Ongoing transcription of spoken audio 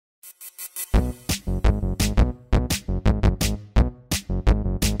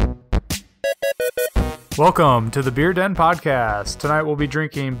Welcome to the Beer Den Podcast. Tonight we'll be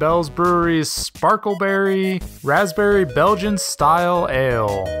drinking Bell's Brewery's Sparkleberry Raspberry Belgian Style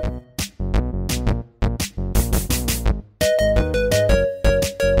Ale.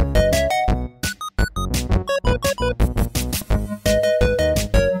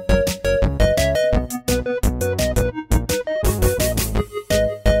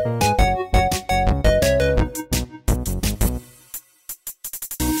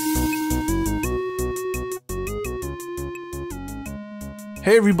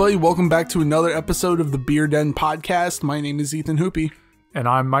 Hey everybody, welcome back to another episode of the Beer Den Podcast. My name is Ethan Hoopy. And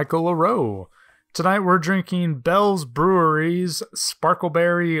I'm Michael LaRoe. Tonight we're drinking Bell's Brewery's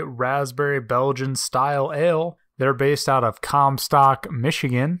Sparkleberry Raspberry Belgian Style Ale. They're based out of Comstock,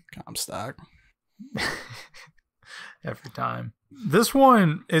 Michigan. Comstock. Every time. This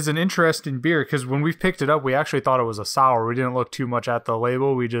one is an interesting beer because when we picked it up, we actually thought it was a sour. We didn't look too much at the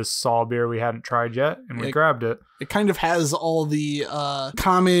label. We just saw a beer we hadn't tried yet, and we grabbed it. It kind of has all the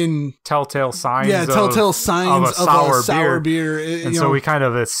common telltale signs of a sour beer. So we kind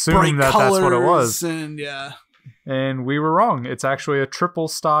of assumed that that's what it was. And we were wrong. It's actually a triple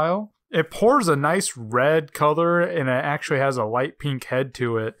style. It pours a nice red color, and it actually has a light pink head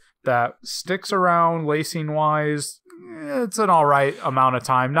to it that sticks around lacing-wise. It's an all right amount of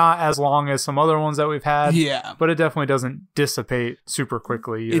time. Not as long as some other ones that we've had. Yeah. But it definitely doesn't dissipate super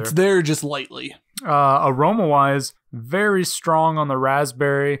quickly either. It's there just lightly. Aroma-wise, very strong on the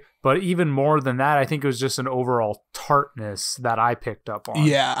raspberry. But even more than that, I think it was just an overall tartness that I picked up on.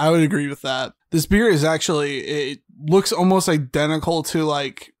 Yeah, I would agree with that. This beer is actually, it looks almost identical to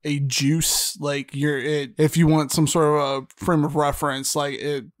like a juice. Like if you want some sort of a frame of reference, like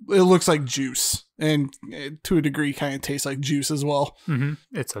it looks like juice. And to a degree, kind of tastes like juice as well. Mm-hmm.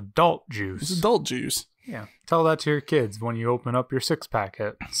 It's adult juice. It's adult juice. Yeah. Tell that to your kids when you open up your 6-pack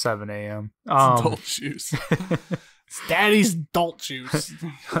at 7 a.m. It's adult juice. It's daddy's adult juice.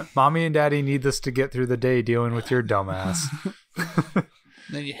 Mommy and daddy need this to get through the day dealing with your dumbass.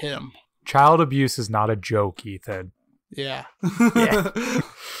 Then you hit them. Child abuse is not a joke, Ethan. Yeah.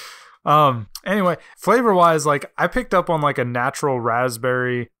 Anyway, flavor-wise, like I picked up on like a natural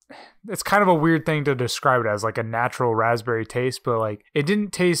raspberry. It's kind of a weird thing to describe it as, like a natural raspberry taste, but like it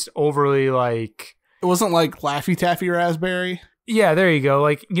didn't taste overly like... It wasn't like Laffy Taffy raspberry? Yeah, there you go.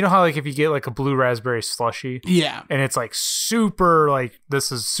 Like, you know how like if you get like a blue raspberry slushy? Yeah. And it's like super, like this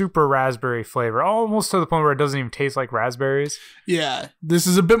is super raspberry flavor, almost to the point where it doesn't even taste like raspberries. Yeah. This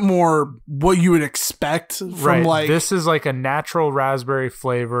is a bit more what you would expect from like... This is like a natural raspberry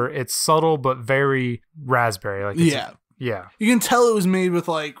flavor. It's subtle, but very raspberry. Like yeah. Yeah. You can tell it was made with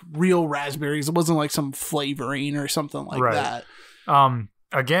like real raspberries. It wasn't like some flavoring or something like that.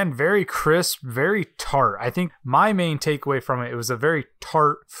 Again, very crisp, very tart. I think my main takeaway from it was a very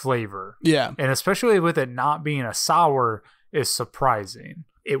tart flavor. Yeah. And especially with it not being a sour is surprising.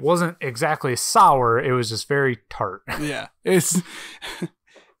 It wasn't exactly sour. It was just very tart. Yeah. It's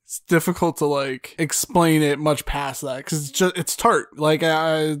difficult to like explain it much past that because it's tart. Like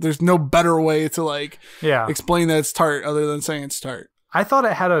there's no better way to like explain that it's tart other than saying it's tart. I thought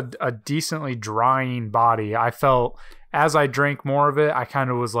it had a decently drying body. I felt as I drank more of it, I kind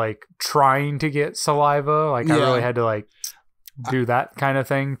of was like trying to get saliva. Like I really had to like do that kind of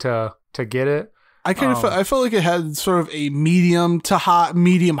thing to get it. I kind of I felt like it had sort of a medium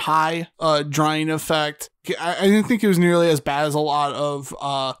high drying effect. I didn't think it was nearly as bad as a lot of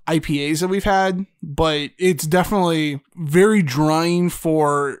IPAs that we've had, but it's definitely very drying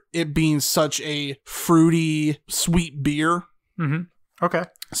for it being such a fruity, sweet beer. Mm-hmm. Okay.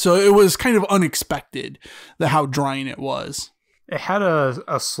 So it was kind of unexpected how drying it was. It had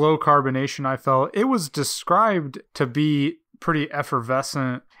a slow carbonation, I felt. It was described to be pretty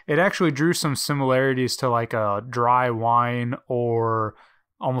effervescent. It actually drew some similarities to like a dry wine or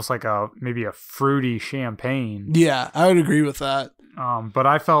almost like maybe a fruity champagne. Yeah, I would agree with that. But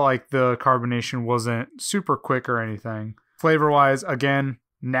I felt like the carbonation wasn't super quick or anything. Flavor-wise, again,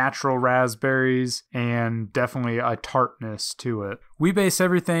 natural raspberries and definitely a tartness to it. We base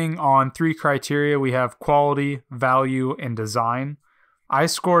everything on 3 criteria. We have quality, value, and design. I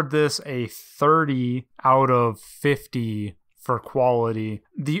scored this a 30 out of 50 for quality.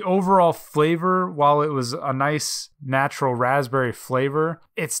 The overall flavor, while it was a nice natural raspberry flavor,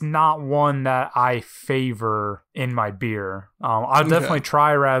 it's not one that I favor in my beer. I'll definitely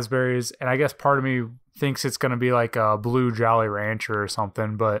try raspberries, and I guess part of me thinks it's going to be like a blue Jolly Rancher or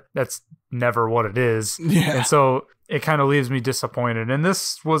something, but that's never what it is. Yeah. And so it kind of leaves me disappointed. And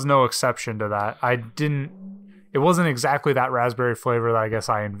this was no exception to that. I didn't it wasn't exactly that raspberry flavor that I guess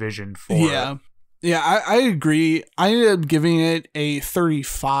I envisioned for it. Yeah, I agree. I ended up giving it a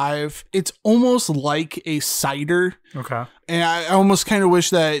 35. It's almost like a cider. Okay. And I almost kind of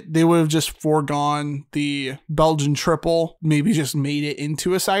wish that they would have just foregone the Belgian triple, maybe just made it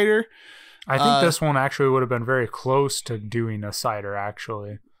into a cider. I think this one actually would have been very close to doing a cider,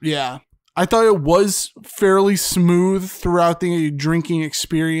 actually. Yeah. I thought it was fairly smooth throughout the drinking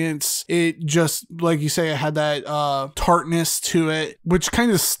experience. It just, like you say, it had that tartness to it, which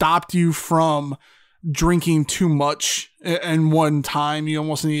kind of stopped you from drinking too much in one time. You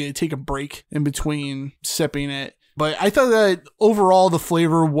almost needed to take a break in between sipping it. But I thought that overall the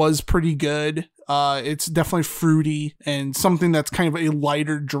flavor was pretty good. It's definitely fruity and something that's kind of a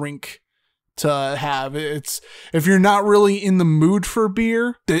lighter drink to have. It's, if you're not really in the mood for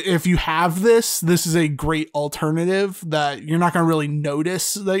beer, if you have this is a great alternative that you're not going to really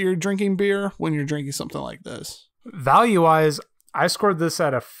notice that you're drinking beer when you're drinking something like this. Value wise, I scored this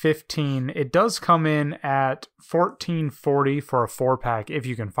at a 15. It does come in at $14.40 for a 4-pack if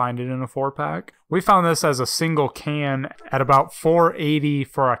you can find it in a 4-pack. We found this as a single can at about $4.80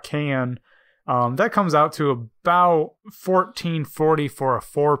 for a can. That comes out to about $14.40 for a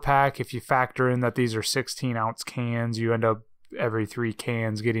 4-pack. If you factor in that these are 16-ounce cans, you end up every 3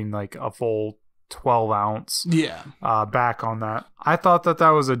 cans getting like a full 12-ounce back on that. I thought that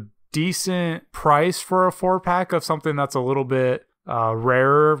was a decent price for a 4-pack of something that's a little bit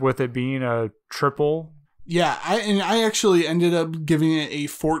rarer, with it being a triple. Yeah, I actually ended up giving it a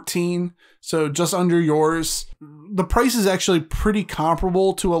 14, so just under yours. The price is actually pretty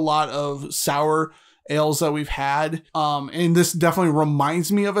comparable to a lot of sour ales that we've had, and this definitely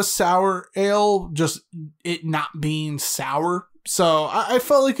reminds me of a sour ale, just it not being sour. So I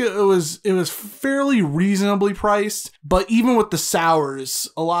felt like it was fairly reasonably priced, but even with the sours,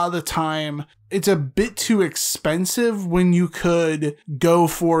 a lot of the time it's a bit too expensive when you could go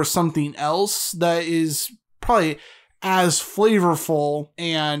for something else that is probably as flavorful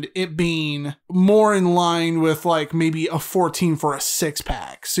and it being more in line with like maybe a 14 for a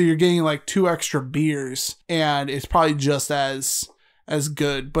 6-pack. So you're getting like 2 extra beers and it's probably just as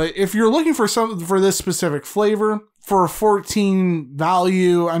good. But if you're looking for something for this specific flavor, for a 14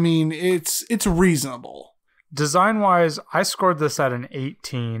 value, I mean, it's reasonable. Design-wise, I scored this at an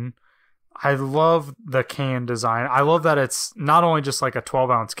 18. I love the can design. I love that it's not only just like a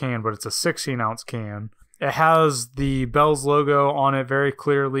 12-ounce can, but it's a 16-ounce can. It has the Bell's logo on it very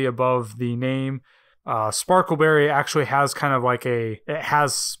clearly above the name. Sparkleberry actually has kind of like it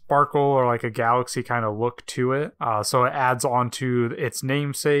has sparkle or like a galaxy kind of look to it. So it adds on to its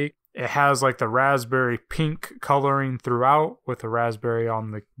namesake. It has like the raspberry pink coloring throughout with the raspberry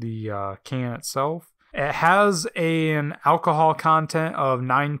on the can itself. It has an alcohol content of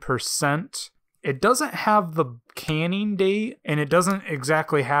 9%. It doesn't have the canning date, and it doesn't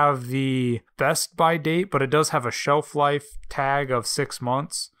exactly have the best by date, but it does have a shelf life tag of 6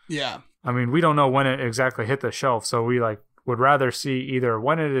 months. Yeah. I mean, we don't know when it exactly hit the shelf, so we would rather see either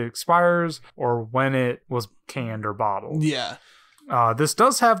when it expires or when it was canned or bottled. Yeah. This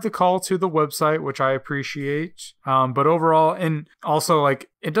does have the call to the website, which I appreciate. But overall, and also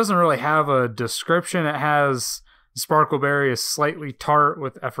it doesn't really have a description. It has Sparkleberry is slightly tart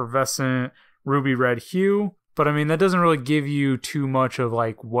with effervescent ruby red hue. But I mean, that doesn't really give you too much of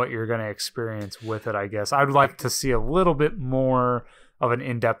what you're going to experience with it, I guess. I'd like to see a little bit more of an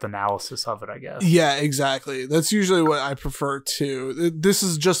in-depth analysis of it, I guess. Yeah, exactly. That's usually what I prefer too. This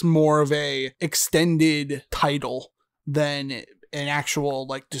is just more of a extended title than an actual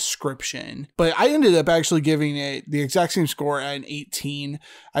description. But I ended up actually giving it the exact same score at an 18.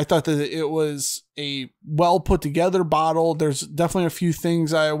 I thought that it was a well put together bottle. There's definitely a few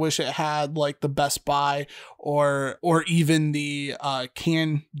things I wish it had, like the Best Buy or even the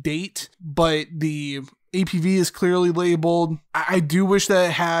can date, but the APV is clearly labeled. I do wish that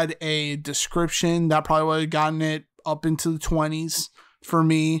it had a description. That probably would have gotten it up into the 20s for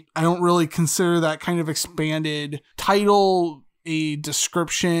me. I don't really consider that kind of expanded title a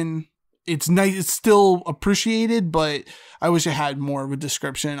description. It's nice, it's still appreciated, but I wish it had more of a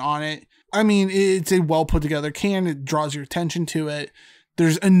description on it. I mean, it's a well put together can. It draws your attention to it.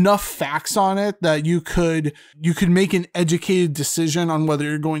 There's enough facts on it that you could make an educated decision on whether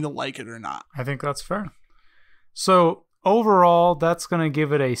you're going to like it or not. I think that's fair. So overall, that's going to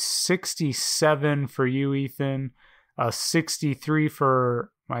give it a 67 for you, Ethan, a 63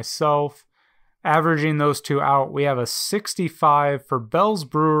 for myself. Averaging those two out, we have a 65 for Bell's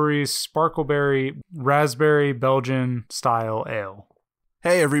Brewery's Sparkleberry Raspberry Belgian Style Ale.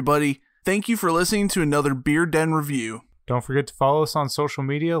 Hey everybody, thank you for listening to another Beer Den review. Don't forget to follow us on social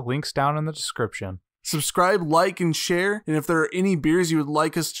media, links down in the description. Subscribe, like, and share. And if there are any beers you would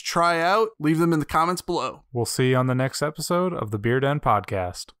like us to try out, leave them in the comments below. We'll see you on the next episode of the Beer Den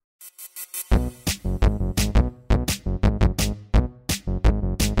Podcast.